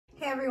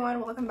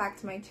everyone, welcome back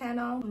to my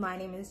channel. My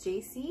name is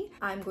JC.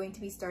 I'm going to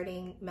be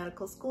starting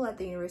medical school at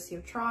the University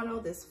of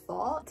Toronto this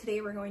fall. Today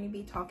we're going to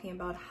be talking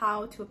about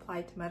how to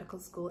apply to medical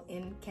school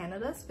in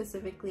Canada,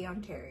 specifically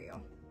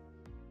Ontario.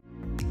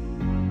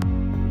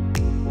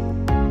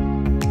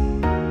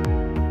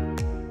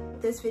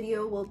 This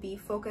video will be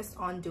focused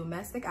on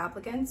domestic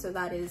applicants, so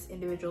that is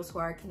individuals who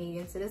are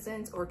Canadian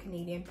citizens or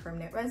Canadian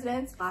permanent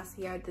residents. Last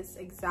year at this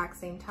exact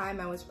same time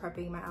I was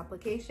prepping my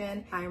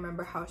application. I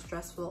remember how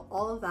stressful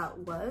all of that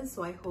was,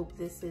 so I hope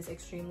this is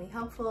extremely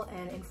helpful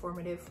and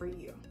informative for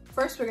you.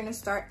 First, we're going to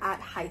start at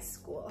high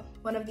school.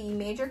 One of the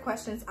major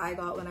questions I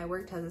got when I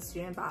worked as a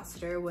student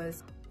ambassador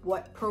was,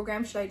 what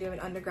program should I do in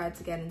undergrad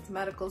to get into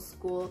medical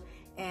school,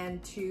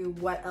 and to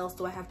what else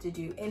do I have to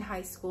do in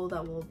high school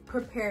that will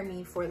prepare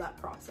me for that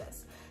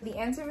process? The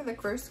answer to the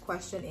first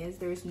question is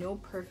there's no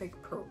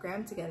perfect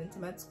program to get into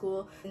med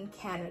school in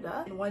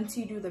Canada. And once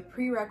you do the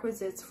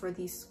prerequisites for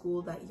the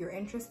school that you're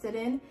interested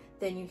in,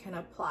 then you can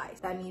apply.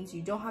 That means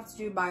you don't have to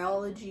do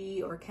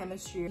biology or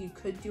chemistry. You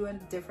could do a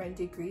different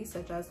degree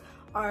such as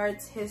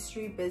arts,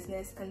 history,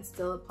 business, and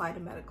still apply to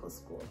medical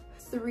school.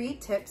 3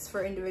 tips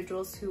for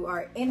individuals who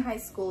are in high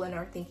school and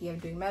are thinking of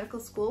doing medical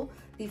school.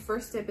 The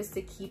first tip is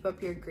to keep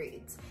up your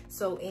grades.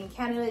 So in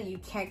Canada, you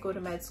can't go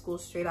to med school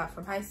straight out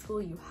from high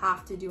school. You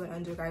have to do an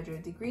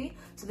undergraduate degree.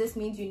 So this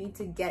means you need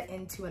to get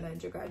into an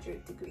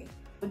undergraduate degree.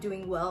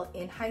 Doing well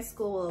in high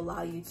school will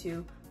allow you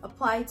to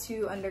apply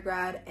to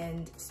undergrad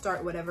and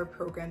start whatever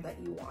program that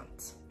you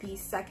want. The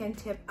second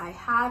tip I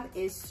have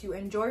is to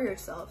enjoy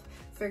yourself.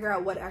 Figure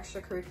out what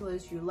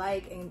extracurriculars you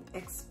like and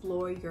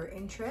explore your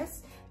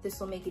interests. This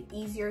will make it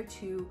easier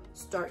to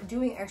start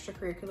doing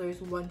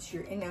extracurriculars once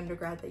you're in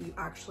undergrad that you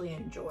actually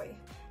enjoy.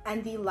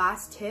 And the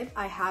last tip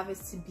I have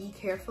is to be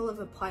careful of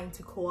applying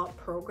to co-op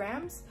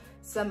programs.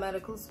 Some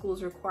medical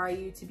schools require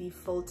you to be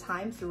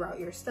full-time throughout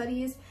your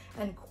studies,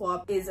 and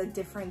co-op is a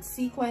different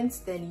sequence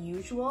than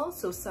usual.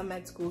 So some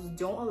med schools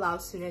don't allow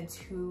students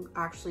who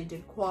actually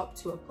did co-op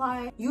to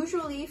apply.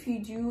 Usually, if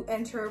you do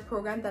enter a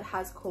program that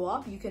has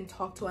co-op, you can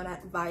talk to an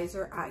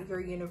advisor at your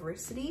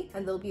university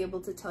and they'll be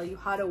able to tell you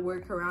how to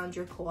work around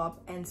your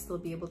co-op and still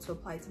be able to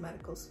apply to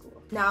medical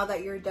school. Now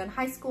that you're done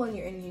high school and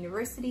you're in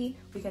university,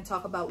 we can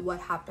talk about what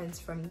happens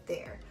from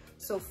there.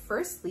 So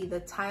firstly,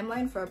 the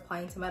timeline for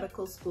applying to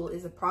medical school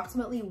is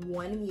approximately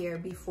 1 year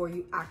before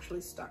you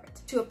actually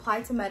start. To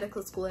apply to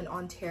medical school in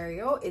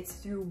Ontario, it's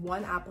through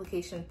one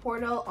application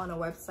portal on a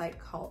website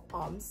called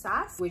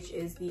OMSAS, which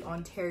is the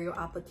Ontario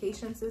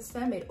application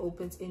system. It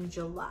opens in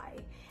July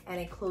and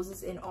it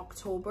closes in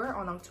October,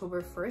 on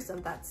October 1st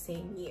of that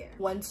same year.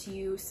 Once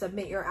you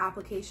submit your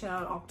application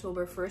on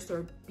October 1st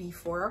or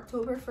before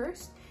October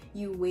 1st,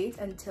 you wait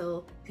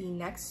until the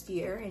next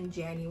year in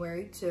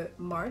January to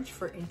March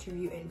for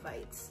interview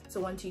invites. So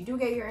once you do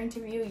get your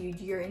interview, you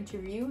do your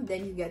interview,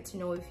 then you get to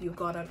know if you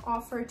got an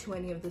offer to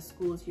any of the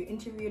schools you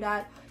interviewed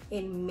at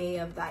in May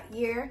of that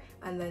year,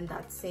 and then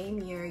that same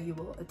year you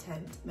will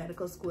attend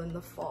medical school in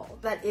the fall.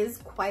 That is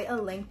quite a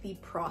lengthy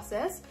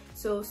process,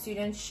 so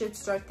students should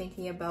start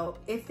thinking about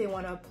if they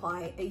want to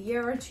apply a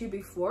year or 2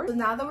 before. So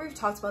now that we've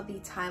talked about the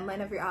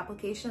timeline of your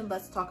application,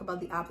 let's talk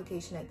about the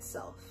application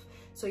itself.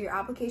 So your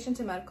application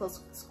to medical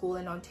school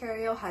in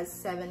Ontario has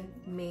 7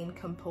 main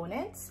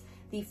components.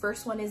 The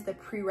first one is the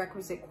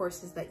prerequisite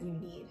courses that you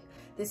need.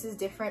 This is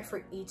different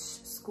for each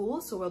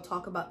school, so we'll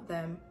talk about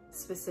them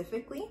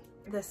specifically.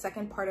 The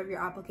second part of your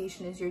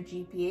application is your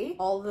GPA.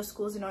 All of the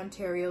schools in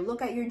Ontario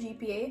look at your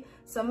GPA.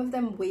 Some of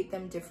them weight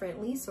them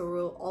differently, so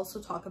we'll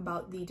also talk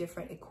about the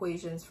different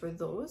equations for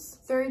those.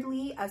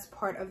 Thirdly, as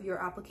part of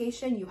your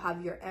application, you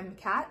have your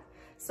MCAT.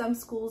 Some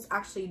schools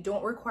actually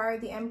don't require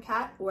the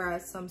MCAT,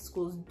 whereas some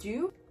schools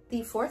do.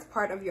 The fourth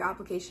part of your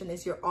application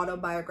is your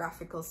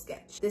autobiographical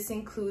sketch. This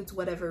includes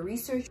whatever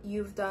research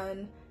you've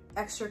done,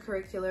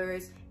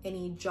 extracurriculars,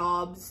 any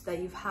jobs that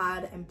you've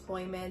had,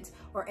 employment,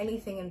 or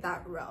anything in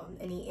that realm,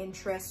 any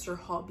interests or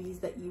hobbies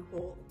that you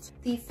hold.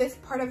 The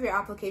fifth part of your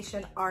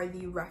application are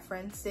the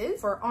references.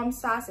 For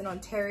OMSAS in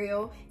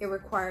Ontario, it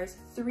requires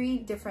 3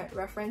 different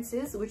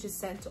references, which is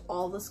sent to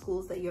all the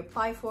schools that you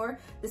apply for.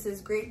 This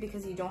is great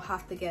because you don't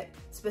have to get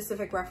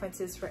specific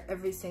references for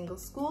every single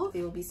school.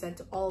 They will be sent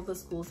to all the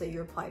schools that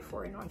you apply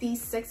for in Ontario. The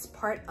sixth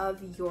part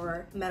of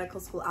your medical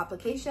school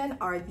application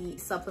are the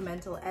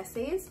supplemental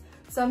essays.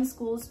 Some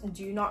schools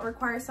do not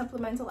require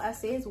supplemental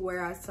essays,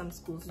 whereas some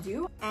schools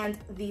do. And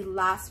the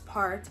last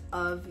part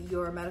of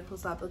your medical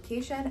school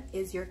application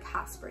is your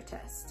CASPER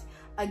test.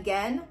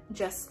 Again,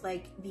 just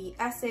like the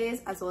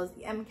essays as well as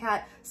the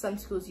MCAT, some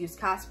schools use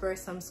CASPER,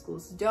 some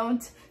schools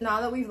don't.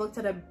 Now that we've looked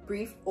at a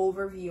brief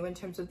overview in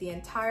terms of the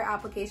entire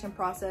application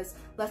process,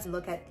 let's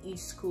look at each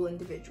school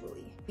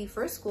individually. The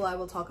first school I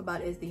will talk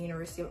about is the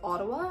University of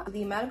Ottawa.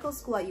 The medical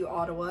school at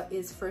Ottawa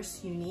is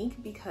first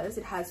unique because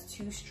it has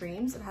 2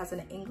 streams. It has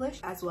an English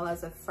as well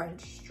as a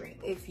French stream.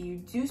 If you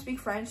do speak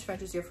French,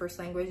 French is your first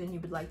language, and you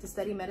would like to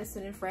study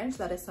medicine in French,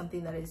 that is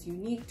something that is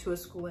unique to a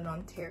school in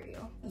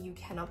Ontario. You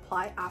can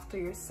apply after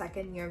your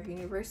second year of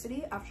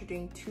university after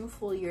doing 2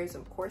 full years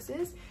of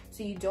courses.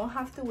 So you don't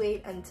have to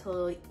wait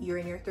until you're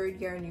in your 3rd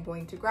year and you're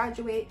going to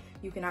graduate.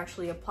 You can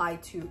actually apply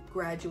to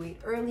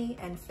graduate early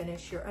and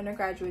finish your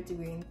undergraduate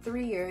degree in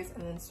 3 years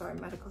and then start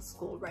medical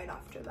school right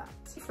after that.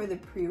 For the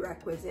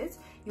prerequisites,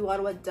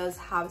 Ottawa does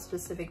have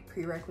specific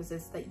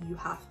prerequisites that you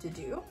have to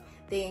do.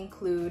 They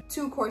include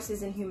 2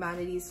 courses in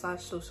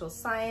humanities/social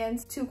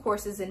science, 2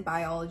 courses in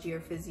biology or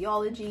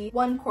physiology,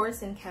 1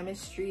 course in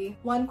chemistry,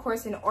 1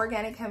 course in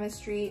organic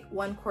chemistry,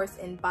 1 course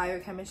in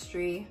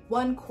biochemistry,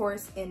 1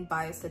 course in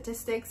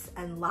biostatistics,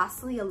 and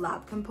lastly a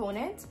lab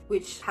component,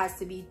 which has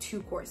to be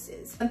 2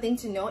 courses. Something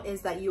to note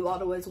is that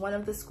Ottawa is one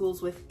of the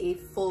schools with a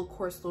full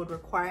course load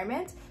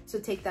requirement, so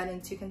take that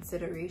into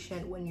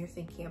consideration when you're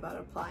thinking about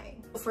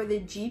applying. For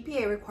the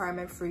GPA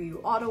requirement for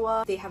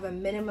Ottawa, they have a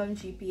minimum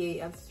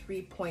GPA of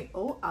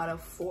 3.0 out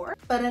of 4,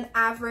 but an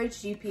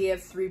average GPA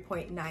of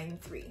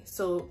 3.93.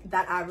 So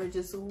that average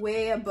is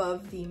way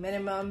above the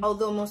minimum.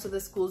 Although most of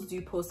the schools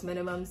do post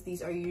minimums,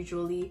 these are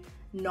usually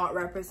not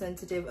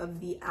representative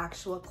of the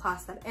actual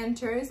class that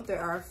enters.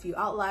 There are a few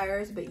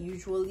outliers, but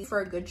usually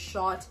for a good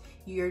shot,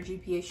 your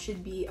GPA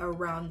should be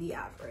around the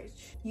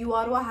average.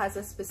 Ottawa has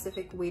a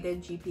specific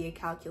weighted GPA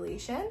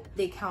calculation.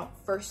 They count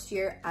first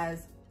year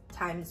as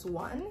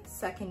 ×1,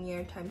 second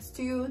year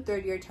 ×2,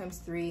 3rd year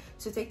 ×3.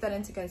 So take that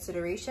into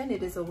consideration.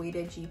 It is a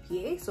weighted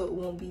GPA, so it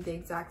won't be the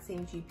exact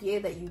same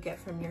GPA that you get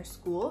from your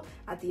school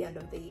at the end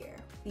of the year.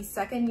 The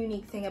second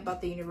unique thing about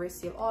the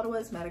University of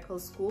Ottawa's medical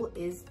school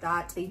is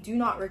that they do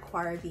not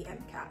require the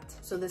MCAT.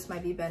 So this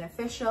might be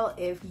beneficial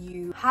if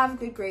you have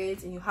good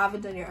grades and you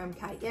haven't done your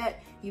MCAT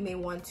yet. You may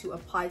want to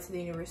apply to the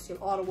University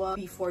of Ottawa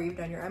before you've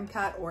done your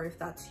MCAT, or if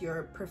that's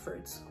your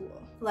preferred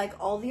school. Like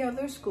all the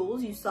other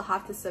schools, you still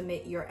have to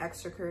submit your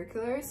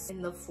extracurriculars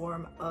in the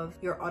form of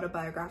your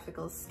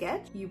autobiographical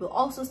sketch. You will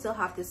also still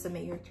have to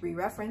submit your 3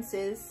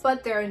 references,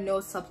 but there are no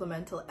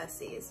supplemental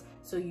essays.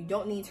 So you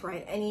don't need to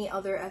write any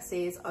other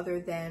essays other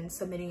than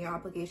submitting your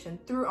application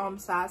through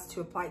OMSAS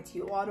to apply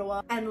to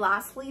Ottawa. And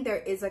lastly, there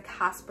is a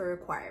CASPER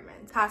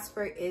requirement.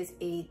 CASPER is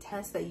a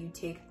test that you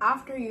take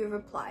after you've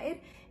applied.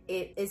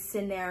 It is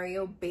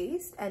scenario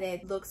based and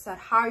it looks at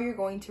how you're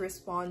going to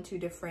respond to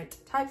different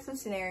types of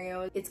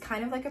scenarios. It's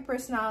kind of like a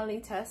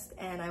personality test,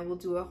 and I will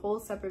do a whole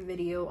separate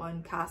video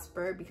on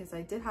CASPER because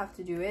I did have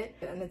to do it,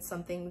 and it's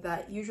something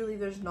that usually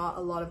there's not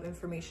a lot of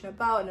information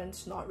about and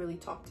it's not really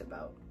talked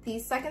about. The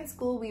second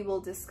school we will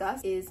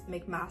discuss is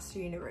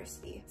McMaster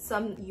University.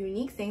 Some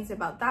unique things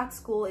about that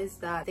school is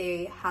that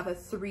they have a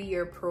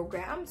 3-year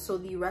program. So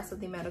the rest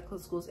of the medical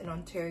schools in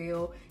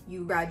Ontario,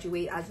 you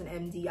graduate as an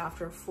MD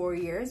after 4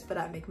 years, but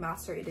at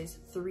McMaster it is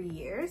 3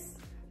 years.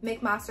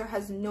 McMaster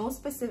has no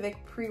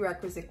specific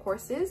prerequisite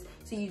courses,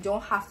 so you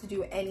don't have to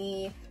do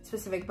any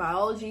specific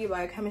biology,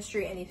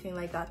 biochemistry, anything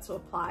like that to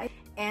apply.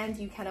 And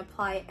you can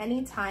apply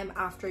anytime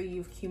after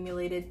you've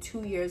accumulated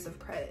 2 years of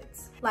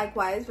credits.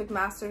 Likewise,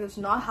 McMaster does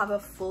not have a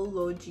full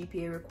load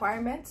GPA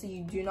requirement, so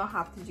you do not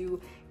have to do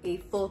a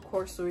full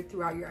course load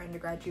throughout your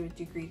undergraduate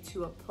degree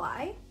to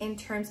apply. In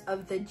terms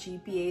of the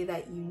GPA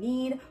that you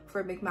need,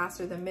 for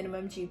McMaster, the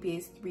minimum GPA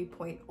is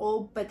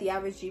 3.0, but the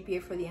average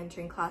GPA for the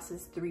entering class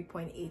is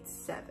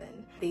 3.87.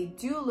 They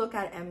do look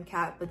at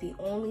MCAT, but they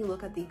only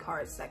look at the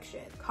CARS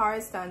section.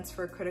 CARS stands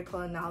for Critical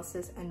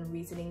Analysis and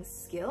Reasoning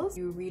Skills.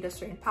 You read a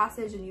certain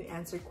passage and you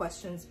answer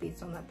questions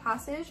based on that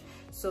passage.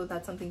 So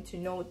that's something to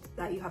note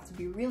that you have to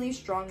be really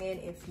strong in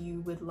if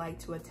you would like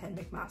to attend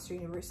McMaster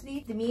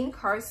University. The mean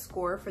CARS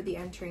score for the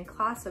entering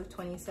class of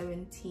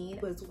 2017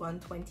 was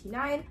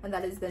 129, and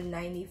that is the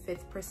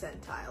 95th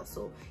percentile.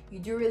 So you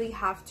do really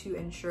have to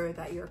ensure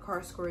that your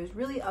CARS score is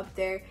really up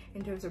there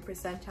in terms of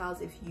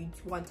percentiles if you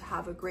want to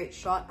have a great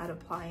shot at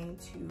applying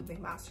to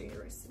McMaster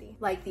University.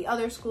 Like the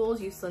other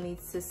schools, you still need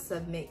to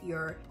submit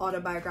your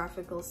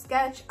autobiographical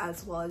sketch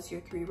as well as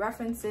your 3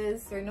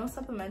 references. There are no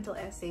supplemental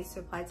essays to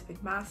apply to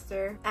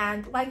McMaster,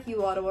 and like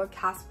Ottawa,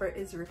 CASPER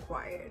is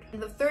required.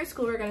 And the third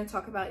school we're going to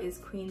talk about is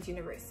Queen's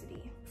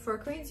University. For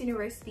Queen's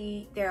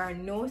University, there are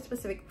no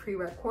specific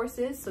pre-req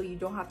courses, so you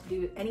don't have to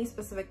do any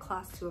specific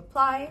class to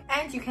apply,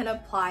 and you can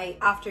apply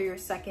after your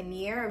 2nd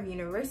year of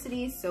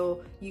university,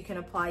 so you can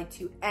apply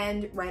to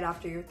end right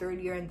after your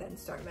 3rd year and then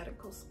start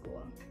medical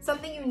school.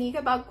 Something unique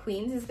about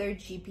Queen's is their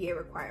GPA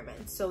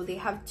requirements. So they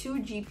have 2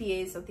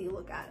 GPAs that they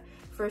look at.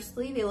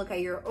 Firstly, they look at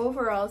your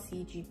overall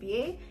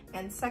CGPA,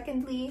 and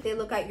secondly, they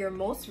look at your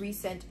most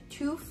recent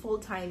 2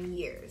 full-time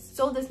years.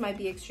 So this might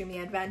be extremely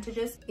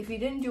advantageous. If you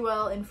didn't do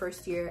well in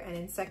 1st year and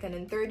in 2nd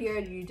and 3rd year,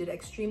 you did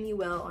extremely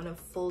well on a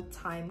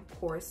full-time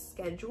course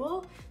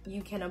schedule,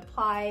 you can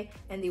apply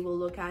and they will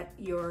look at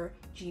your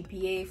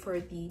GPA for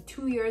the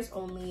 2 years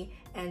only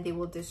and they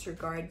will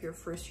disregard your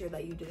first year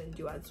that you didn't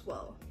do as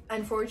well.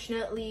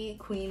 Unfortunately,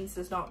 Queen's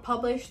does not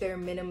publish their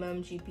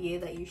minimum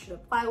GPA that you should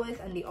apply with,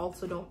 and they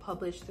also don't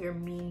publish their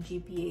mean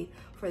GPA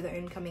for their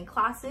incoming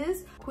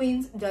classes.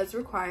 Queen's does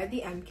require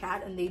the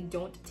MCAT, and they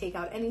don't take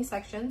out any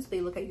sections.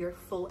 They look at your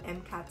full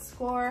MCAT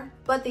score,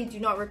 but they do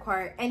not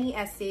require any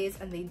essays,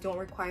 and they don't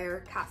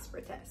require Casper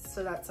tests.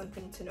 So that's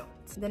something to note.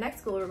 The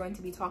next school we're going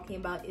to be talking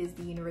about is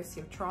the University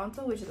of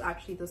Toronto, which is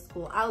actually the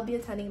school I'll be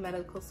attending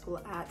medical school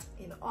at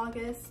in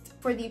August.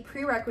 For the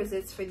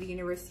prerequisites for the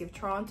University of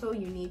Toronto,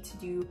 you need to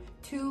do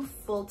 2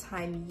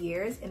 full-time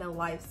years in a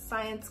life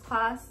science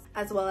class,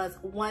 as well as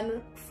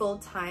 1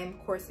 full-time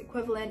course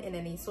equivalent in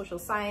any social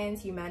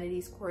science,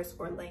 humanities course,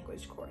 or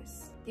language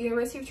course. The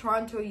University of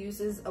Toronto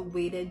uses a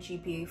weighted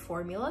GPA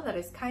formula that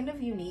is kind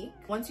of unique.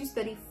 Once you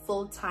study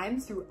full-time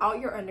throughout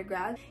your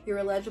undergrad, you're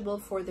eligible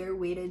for their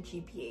weighted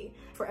GPA.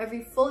 For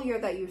every full year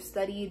that you've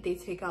studied, they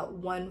take out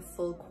 1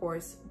 full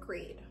course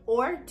grade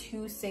or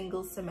 2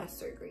 single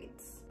semester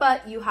grades.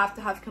 But you have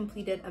to have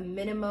completed a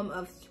minimum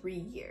of 3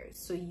 years.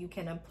 So you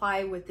can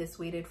apply with this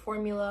weighted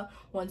formula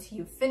once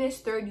you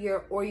finish 3rd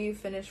year or you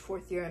finish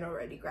 4th year and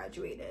already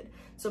graduated.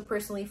 So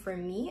personally for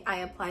me, I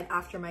applied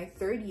after my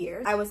 3rd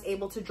year. I was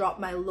able to drop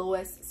my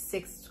lowest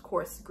 6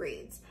 course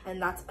grades. And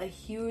that's a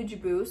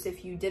huge boost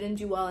if you didn't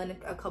do well in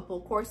a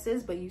couple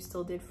courses, but you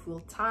still did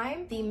full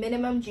time. The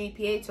minimum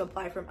GPA to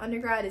apply from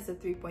undergrad is a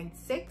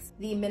 3.6.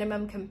 The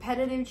minimum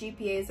competitive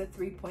GPA is a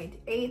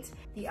 3.8.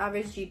 The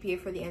average GPA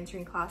for the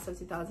entering class of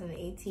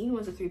 2018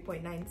 was a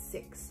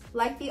 3.96.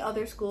 Like the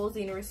other schools,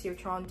 the University of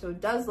Toronto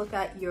does look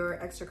at your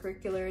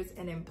extracurriculars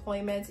and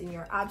employment in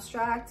your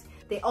abstract.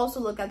 They also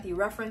look at the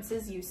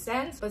references you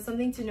sent, but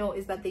something to note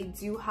is that they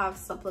do have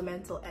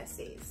supplemental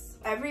essays.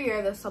 Every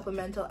year the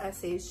supplemental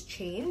essays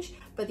change,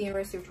 but the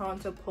University of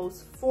Toronto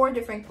posts 4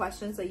 different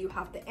questions that you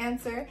have to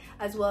answer,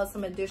 as well as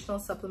some additional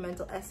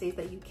supplemental essays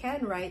that you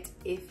can write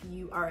if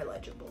you are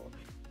eligible.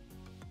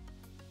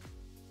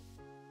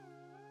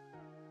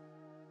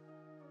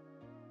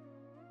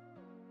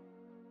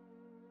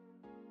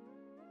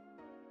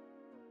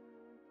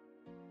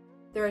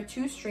 There are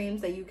 2 streams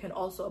that you can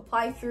also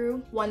apply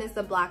through. One is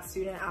the Black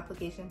Student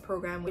Application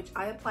Program, which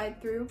I applied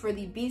through. For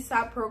the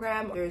BSAP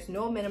program, there's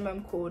no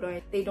minimum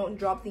quota. They don't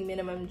drop the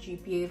minimum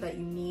GPA that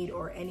you need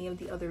or any of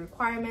the other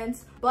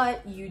requirements,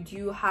 but you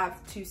do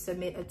have to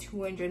submit a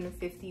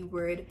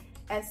 250-word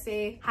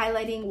essay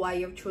highlighting why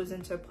you've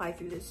chosen to apply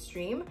through this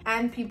stream,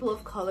 and people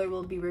of color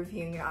will be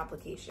reviewing your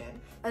application.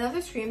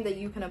 Another stream that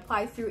you can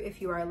apply through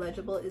if you are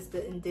eligible is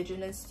the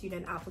Indigenous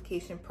Student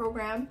Application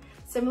Program.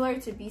 Similar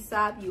to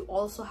BSAP, you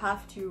also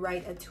have to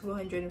write a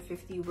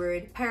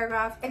 250-word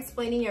paragraph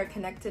explaining your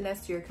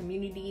connectedness to your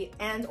community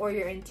and or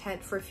your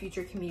intent for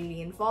future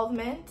community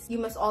involvement. You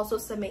must also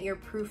submit your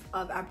proof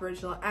of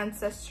Aboriginal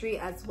ancestry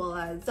as well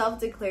as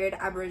self-declared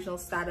Aboriginal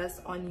status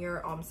on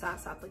your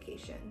OMSAS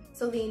application.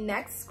 So the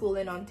next school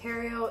in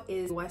Ontario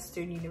is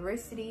Western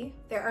University.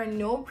 There are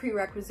no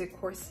prerequisite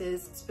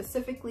courses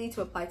specifically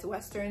to apply to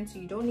Western, so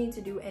you don't need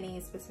to do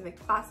any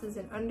specific classes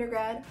in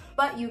undergrad,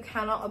 but you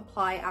cannot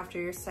apply after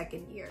your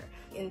 2nd year.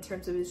 In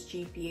terms of its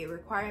GPA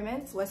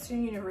requirements,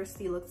 Western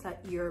University looks at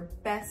your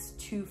best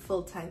 2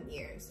 full-time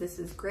years. This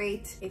is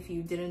great if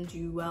you didn't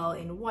do well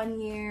in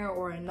 1 year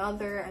or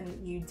another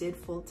and you did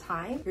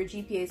full-time. Your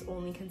GPA is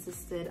only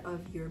consisted of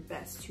your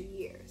best 2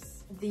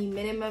 years. The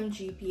minimum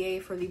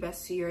GPA for the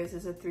best 2 years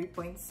is a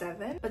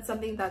 3.7, but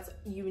something that's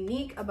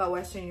unique about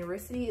Western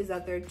University is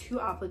that there are 2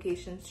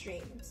 application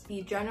streams,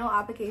 the General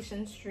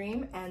Application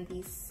Stream and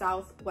the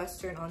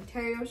Southwestern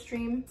Ontario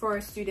Stream for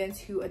students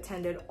who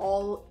attended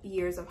all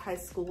years of high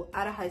school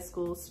at a high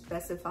school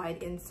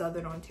specified in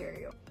Southern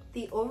Ontario.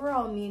 The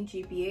overall mean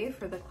GPA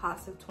for the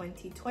class of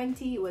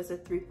 2020 was a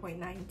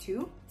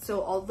 3.92.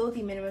 So although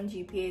the minimum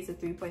GPA is a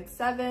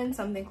 3.7,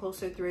 something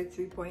closer to a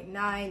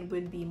 3.9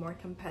 would be more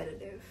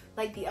competitive.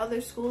 Like the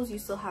other schools, you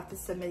still have to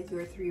submit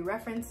your 3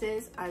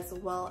 references as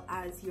well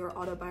as your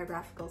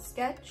autobiographical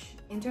sketch.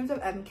 In terms of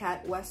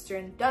MCAT,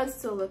 Western does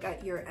still look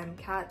at your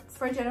MCAT.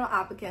 For general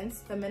applicants,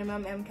 the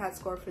minimum MCAT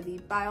score for the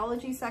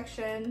biology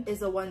section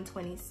is a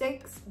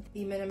 126.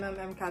 The minimum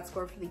MCAT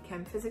score for the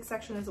chem physics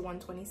section is a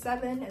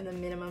 127, and the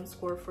minimum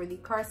score for the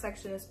car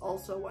section is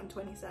also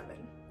 127.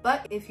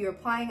 But if you're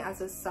applying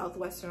as a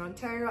Southwestern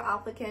Ontario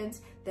applicant,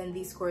 then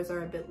these scores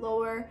are a bit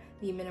lower.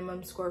 The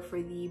minimum score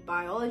for the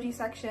biology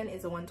section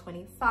is a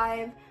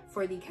 125.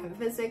 For the chem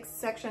physics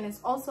section,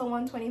 it's also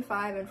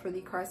 125, and for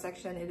the car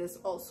section, it is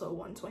also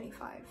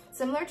 125.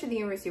 Similar to the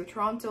University of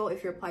Toronto,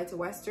 if you apply to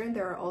Western,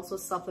 there are also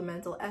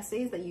supplemental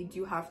essays that you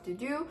do have to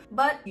do,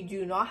 but you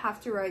do not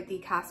have to write the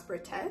Casper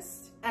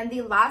test. And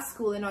the last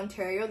school in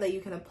Ontario that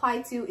you can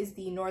apply to is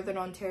the Northern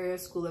Ontario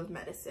School of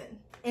Medicine.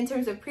 In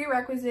terms of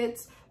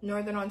prerequisites,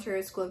 Northern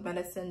Ontario School of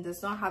Medicine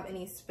does not have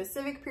any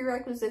specific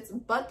prerequisites,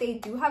 but they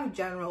do have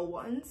general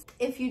ones.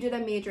 If you did a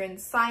major in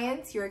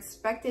science, you're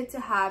expected to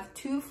have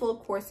 2 full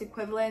course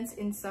equivalents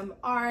in some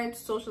art,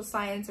 social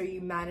science, or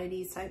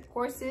humanities type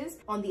courses.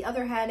 On the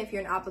other hand, if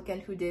you're an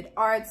applicant who did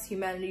arts,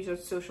 humanities, or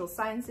social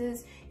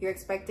sciences, you're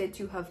expected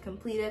to have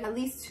completed at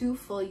least 2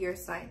 full year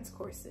science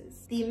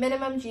courses. The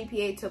minimum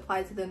GPA to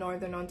apply to the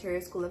Northern Ontario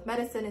School of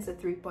Medicine is a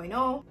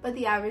 3.0, but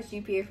the average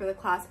GPA for the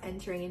class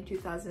entering in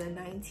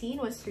 2019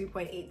 was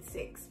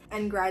 3.86,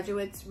 and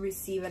graduates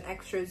receive an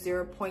extra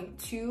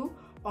 0.2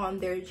 on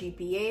their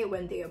GPA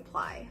when they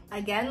apply.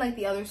 Again, like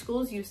the other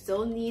schools, you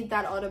still need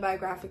that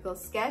autobiographical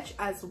sketch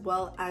as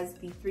well as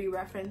the 3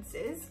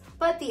 references,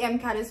 but the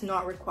MCAT is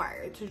not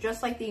required. So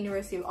just like the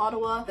University of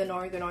Ottawa, the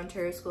Northern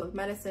Ontario School of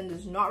Medicine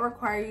does not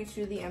require you to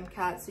do the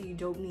MCAT, so you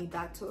don't need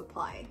that to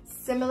apply.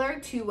 Similar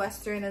to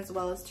Western as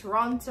well as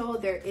Toronto,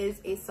 there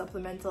is a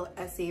supplemental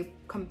essay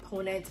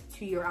component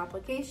to your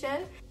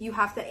application. You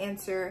have to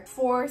answer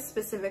 4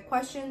 specific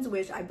questions,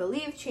 which I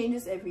believe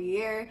changes every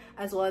year,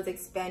 as well as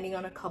expanding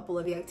on a couple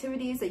of the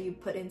activities that you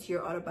put into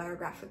your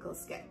autobiographical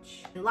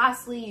sketch. And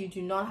lastly, you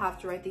do not have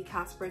to write the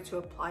CASPER to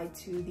apply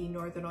to the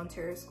Northern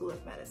Ontario School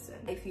of Medicine.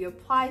 If you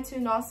apply to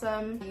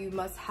NOSM, you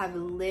must have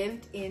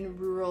lived in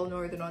rural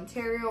Northern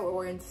Ontario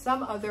or in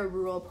some other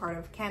rural part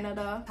of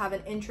Canada, have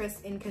an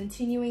interest in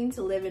continuing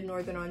to live in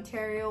Northern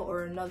Ontario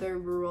or another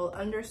rural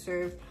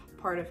underserved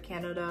part of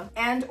Canada,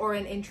 and or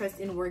an interest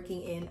in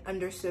working in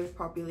underserved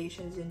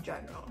populations in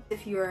general.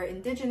 If you are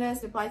Indigenous,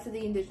 to apply to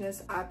the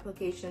Indigenous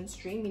application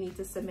stream, you need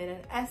to submit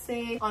an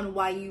essay on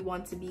why you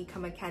want to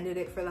become a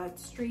candidate for that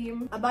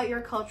stream, about your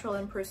cultural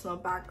and personal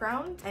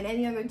background, and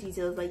any other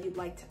details that you'd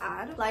like to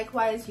add.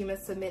 Likewise, you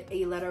must submit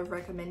a letter of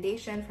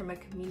recommendation from a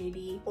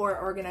community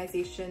or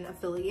organization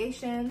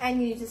affiliation,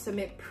 and you need to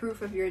submit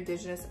proof of your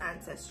Indigenous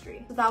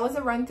ancestry. So that was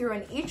a run through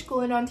on each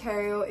school in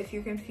Ontario. If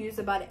you're confused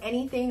about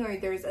anything or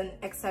there's an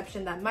exception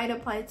that might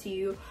apply to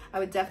you, I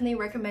would definitely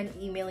recommend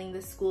emailing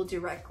the school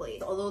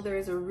directly. Although there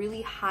is a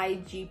really high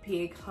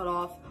GPA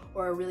cutoff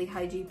or a really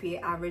high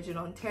GPA average in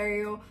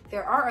Ontario,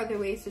 there are other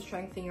ways to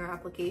strengthen your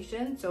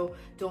application, so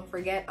don't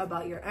forget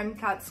about your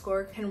MCAT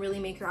score. It can really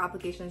make your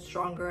application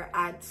stronger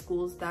at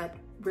schools that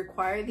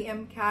require the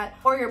MCAT,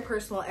 or your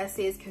personal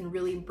essays can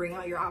really bring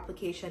out your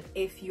application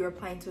if you're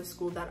applying to a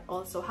school that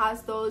also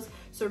has those.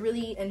 So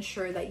really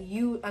ensure that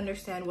you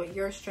understand what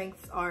your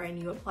strengths are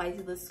and you apply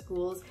to the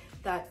schools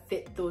that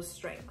fit those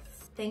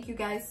strengths. Thank you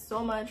guys so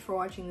much for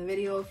watching the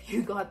video. If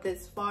you got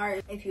this far,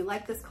 if you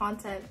like this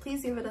content,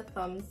 please give it a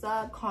thumbs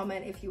up.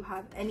 Comment if you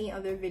have any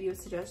other video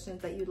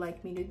suggestions that you'd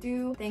like me to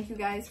do. Thank you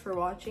guys for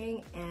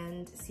watching,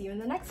 and see you in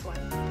the next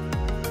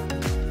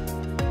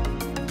one.